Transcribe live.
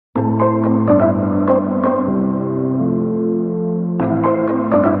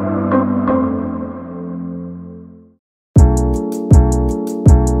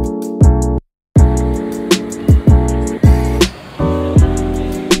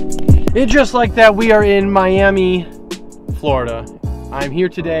And just like that, we are in Miami, Florida. I'm here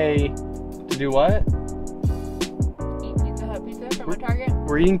today to do what? Eat Pizza Hut pizza from a Target.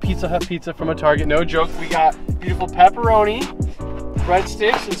 We're eating Pizza Hut pizza from a Target. No joke. We got beautiful pepperoni,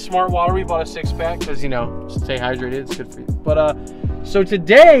 breadsticks, and Smart Water. We bought a 6-pack because, you know, stay hydrated. It's good for you. But so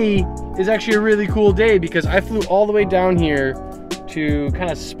today is actually a really cool day because I flew all the way down here to kind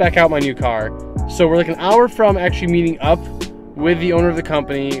of spec out my new car. So we're like an hour from actually meeting up with the owner of the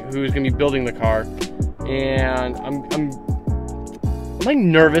company who's gonna be building the car. And I'm like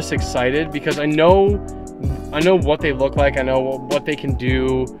nervous, excited because I know what they look like. I know what they can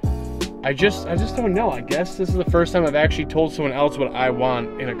do. I just don't know. I guess this is the first time I've actually told someone else what I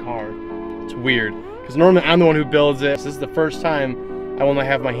want in a car. It's weird because normally I'm the one who builds it. This is the first time I want to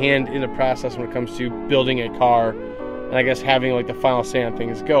have my hand in the process when it comes to building a car, and I guess having like the final say on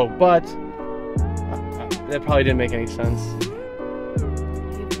things go. But that probably didn't make any sense.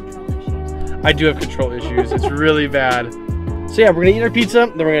 I do have control issues. It's really bad. So yeah, we're gonna eat our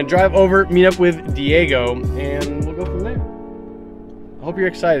pizza, then we're gonna drive over, meet up with Diego, and we'll go from there. I hope you're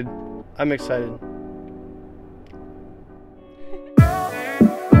excited. I'm excited.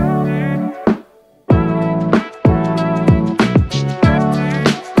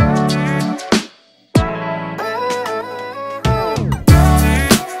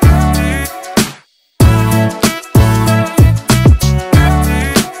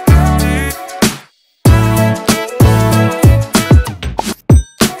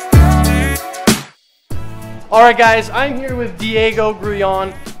 Alright guys, I'm here with Diego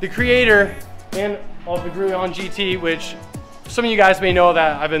Grullon, the creator of the Grullon GT, which some of you guys may know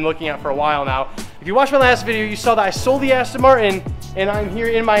that I've been looking at for a while now. If you watched my last video, you saw that I sold the Aston Martin, and I'm here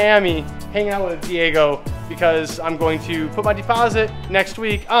in Miami hanging out with Diego because I'm going to put my deposit next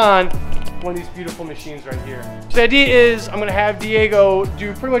week on one of these beautiful machines right here. So the idea is I'm going to have Diego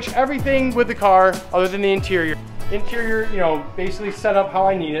do pretty much everything with the car other than the interior. Interior, you know, basically set up how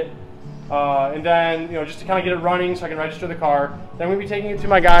I need it. And then, you know, just to kind of get it running so I can register the car. Then we'll be taking it to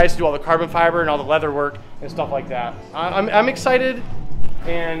my guys to do all the carbon fiber and all the leather work and stuff like that. I'm excited,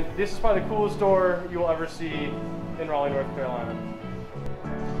 and this is probably the coolest door you will ever see in Raleigh, North Carolina.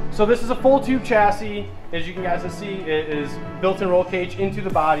 So this is a full tube chassis. As you can guys see, it is built-in roll cage into the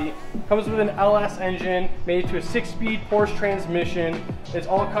body. Comes with an LS engine made to a 6-speed Porsche transmission. It's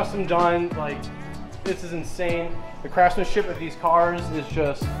all custom done. Like, this is insane. The craftsmanship of these cars is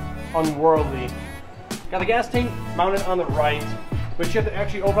just unworldly. Got the gas tank mounted on the right, but you have to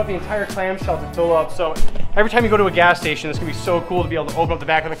actually open up the entire clamshell to fill up. So every time you go to a gas station, it's gonna be so cool to be able to open up the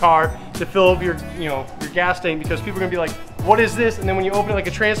back of the car to fill up your, you know, your gas tank, because people are gonna be like, what is this? And then when you open it like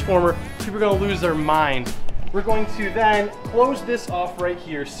a transformer, people are gonna lose their mind. We're going to then close this off right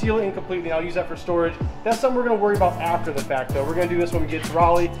here, seal it in completely. I'll use that for storage. That's something we're gonna worry about after the fact though. We're gonna do this when we get to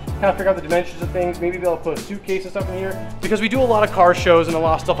Raleigh, kind of figure out the dimensions of things, maybe be able to put a suitcase and stuff in here, because we do a lot of car shows and a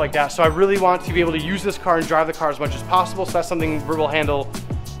lot of stuff like that. So I really want to be able to use this car and drive the car as much as possible. So that's something we'll handle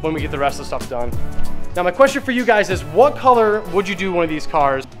when we get the rest of the stuff done. Now my question for you guys is, what color would you do one of these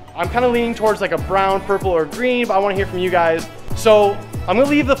cars? I'm kind of leaning towards like a brown, purple, or green, but I want to hear from you guys. So I'm going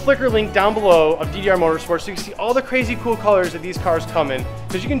to leave the Flickr link down below of DDR Motorsports so you can see all the crazy cool colors that these cars come in,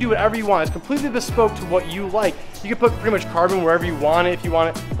 because you can do whatever you want. It's completely bespoke to what you like. You can put pretty much carbon wherever you want it. If you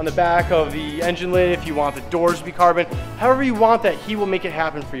want it on the back of the engine lid, if you want the doors to be carbon, however you want that, he will make it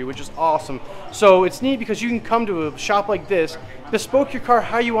happen for you, which is awesome. So it's neat because you can come to a shop like this, bespoke your car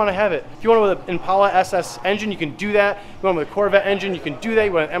how you want to have it. If you want it with an Impala SS engine, you can do that. You want it with a Corvette engine, you can do that.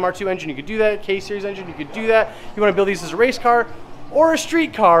 You want an MR2 engine, you can do that. K-Series engine, you can do that. You want to build these as a race car or a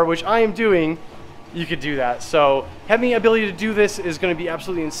street car, which I am doing, you could do that. So having the ability to do this is going to be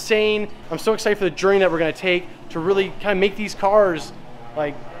absolutely insane. I'm so excited for the journey that we're going to take to really kind of make these cars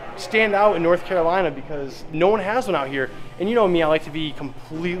like stand out in North Carolina, because no one has one out here. And you know me, I like to be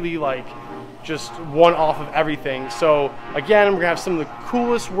completely like just one off of everything. So again, we're gonna have some of the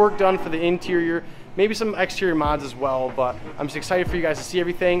coolest work done for the interior, maybe some exterior mods as well, but I'm just excited for you guys to see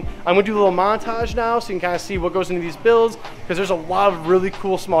everything. I'm gonna do a little montage now so you can kind of see what goes into these builds, because there's a lot of really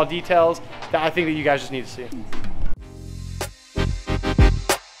cool small details that I think that you guys just need to see.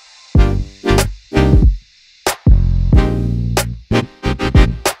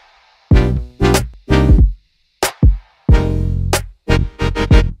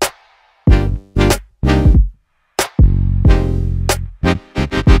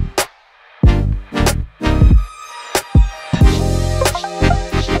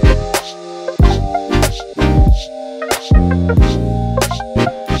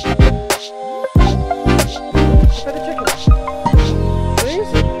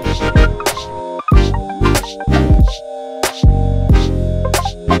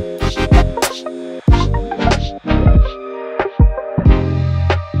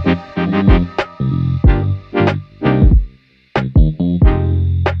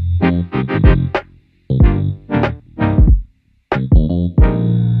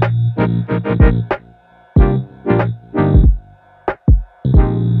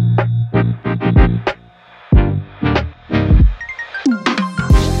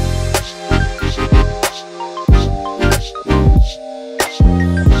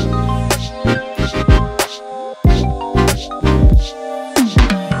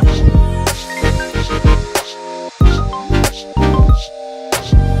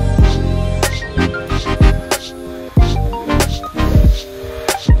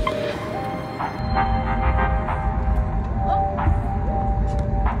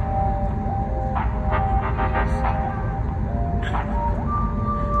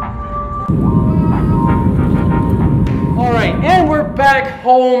 back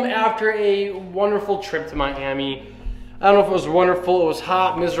home after a wonderful trip to Miami. I don't know if it was wonderful, it was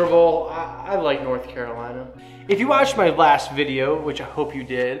hot, miserable. I like North Carolina. If you watched my last video, which I hope you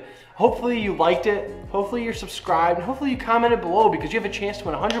did, hopefully you liked it, hopefully you're subscribed, and hopefully you commented below because you have a chance to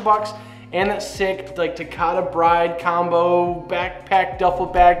win $100 and that sick like Takata Bride combo backpack duffel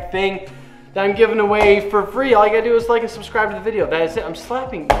bag thing that I'm giving away for free. All you gotta do is like and subscribe to the video. That is it. I'm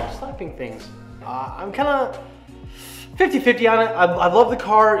slapping things. I'm kind of 50-50 on it. I love the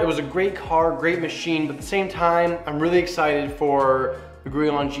car. It was a great car, great machine, but at the same time, I'm really excited for the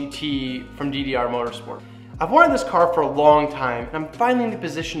Grullon GT from DDR Motorsport. I've wanted this car for a long time, and I'm finally in the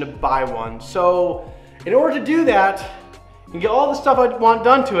position to buy one. So, in order to do that, and get all the stuff I want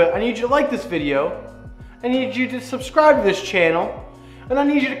done to it, I need you to like this video, I need you to subscribe to this channel, and I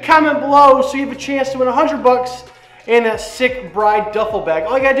need you to comment below so you have a chance to win $100 and that sick bride duffel bag.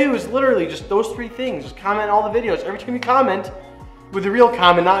 All you gotta do is literally just those three things. Just comment all the videos. Every time you comment, with a real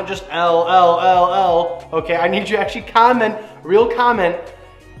comment, not just L, L, L, L. Okay, I need you to actually comment, real comment.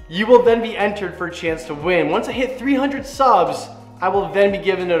 You will then be entered for a chance to win. Once I hit 300 subs, I will then be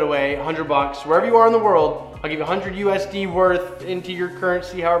giving it away, $100. Wherever you are in the world, I'll give you 100 USD worth into your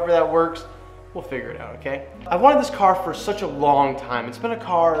currency, however that works. We'll figure it out, okay? I wanted this car for such a long time. It's been a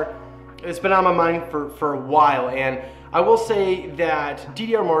car, it's been on my mind for a while, and I will say that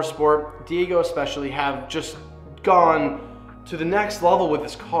DDR Motorsport, Diego especially, have just gone to the next level with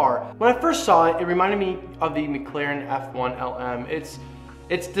this car. When I first saw it, it reminded me of the McLaren F1 LM.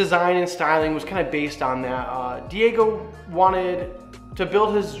 Its design and styling was kind of based on that. Diego wanted to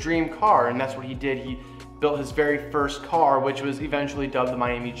build his dream car, and that's what he did. He built his very first car, which was eventually dubbed the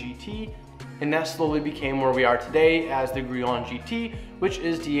Miami GT, and that slowly became where we are today as the Grullon GT, which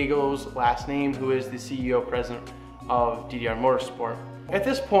is Diego's last name, who is the CEO president of DDR Motorsport. At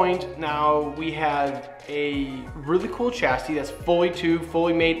this point now, we have a really cool chassis that's fully tubed,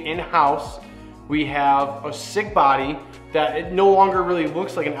 fully made in-house. We have a sick body that it no longer really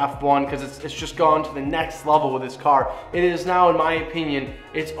looks like an F1 because it's just gone to the next level with this car. It is now, in my opinion,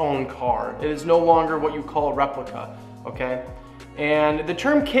 its own car. It is no longer what you call a replica, okay? And the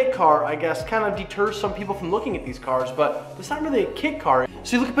term kit car, I guess, kind of deters some people from looking at these cars, but it's not really a kit car.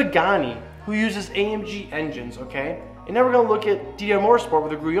 So you look at Pagani, who uses AMG engines, okay? And now we're gonna look at DDR Motorsport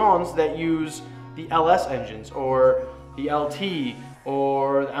with the Grullons that use the LS engines, or the LT,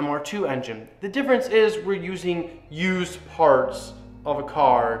 or the MR2 engine. The difference is we're using used parts of a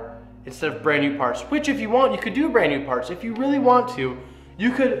car instead of brand new parts, which if you want, you could do brand new parts. If you really want to, you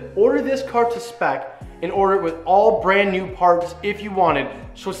could order this car to spec and order it with all brand new parts if you wanted.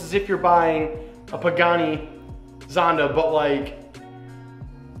 So it's as if you're buying a Pagani Zonda, but like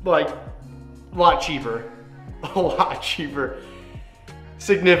a lot cheaper. A lot cheaper.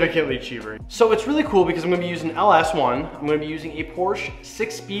 Significantly cheaper. So it's really cool because I'm gonna be using LS1. I'm gonna be using a Porsche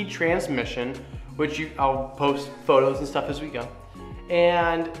 6-speed transmission, which I'll post photos and stuff as we go.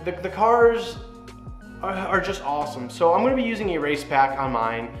 And the cars are just awesome. So I'm gonna be using a race pack on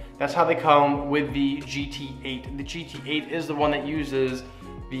mine. That's how they come with the GT8. The GT8 is the one that uses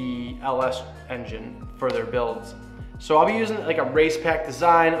the LS engine for their builds. So I'll be using like a race pack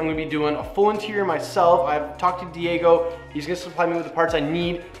design. I'm gonna be doing a full interior myself. I've talked to Diego. He's gonna supply me with the parts I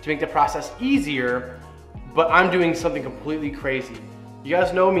need to make the process easier, but I'm doing something completely crazy. You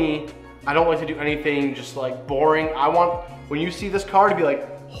guys know me, I don't like to do anything just like boring. I want, when you see this car, to be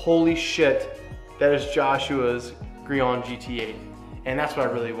like, holy shit, that is Joshua's Grullon GT8. And that's what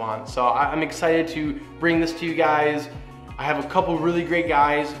I really want. So I'm excited to bring this to you guys. I have a couple really great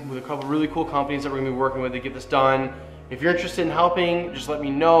guys with a couple really cool companies that we're gonna be working with to get this done. If you're interested in helping, just let me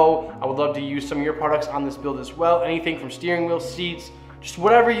know. I would love to use some of your products on this build as well. Anything from steering wheel, seats, just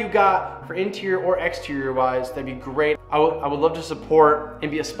whatever you got for interior or exterior wise, that'd be great. I would love to support and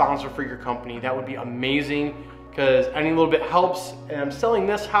be a sponsor for your company. That would be amazing because any little bit helps. And I'm selling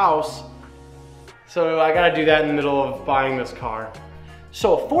this house, so I gotta do that in the middle of buying this car.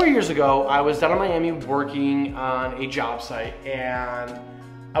 So 4 years ago, I was down in Miami working on a job site, and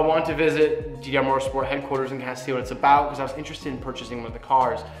I wanted to visit DDR Motorsport headquarters and kind of see what it's about because I was interested in purchasing one of the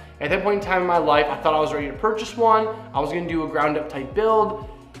cars. At that point in time in my life, I thought I was ready to purchase one. I was gonna do a ground up type build,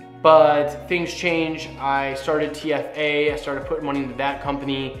 but things changed. I started TFA, I started putting money into that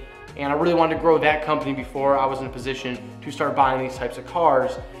company, and I really wanted to grow that company before I was in a position to start buying these types of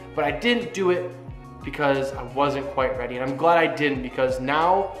cars. But I didn't do it because I wasn't quite ready, and I'm glad I didn't because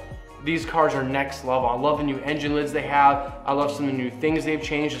now these cars are next level. I love the new engine lids they have. I love some of the new things they've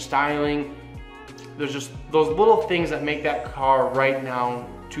changed, the styling. There's just those little things that make that car right now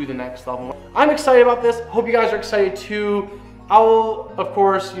to the next level. I'm excited about this. Hope you guys are excited too. I will, of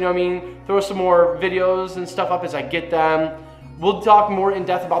course, you know what I mean, throw some more videos and stuff up as I get them. We'll talk more in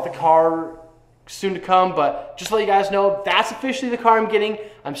depth about the car soon to come, but just to let you guys know, that's officially the car I'm getting.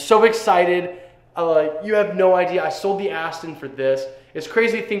 I'm so excited. You have no idea. I sold the Aston for this. It's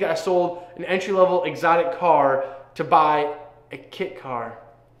crazy to think that I sold an entry-level exotic car to buy a kit car.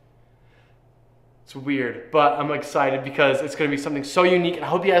 It's weird, but I'm excited because it's gonna be something so unique, and I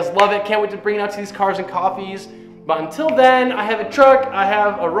hope you guys love it. Can't wait to bring it out to these cars and coffees. But until then, I have a truck, I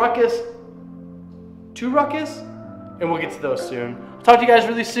have a Ruckus, 2 Ruckus, and we'll get to those soon. I'll talk to you guys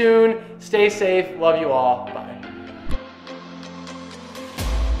really soon. Stay safe. Love you all. Bye.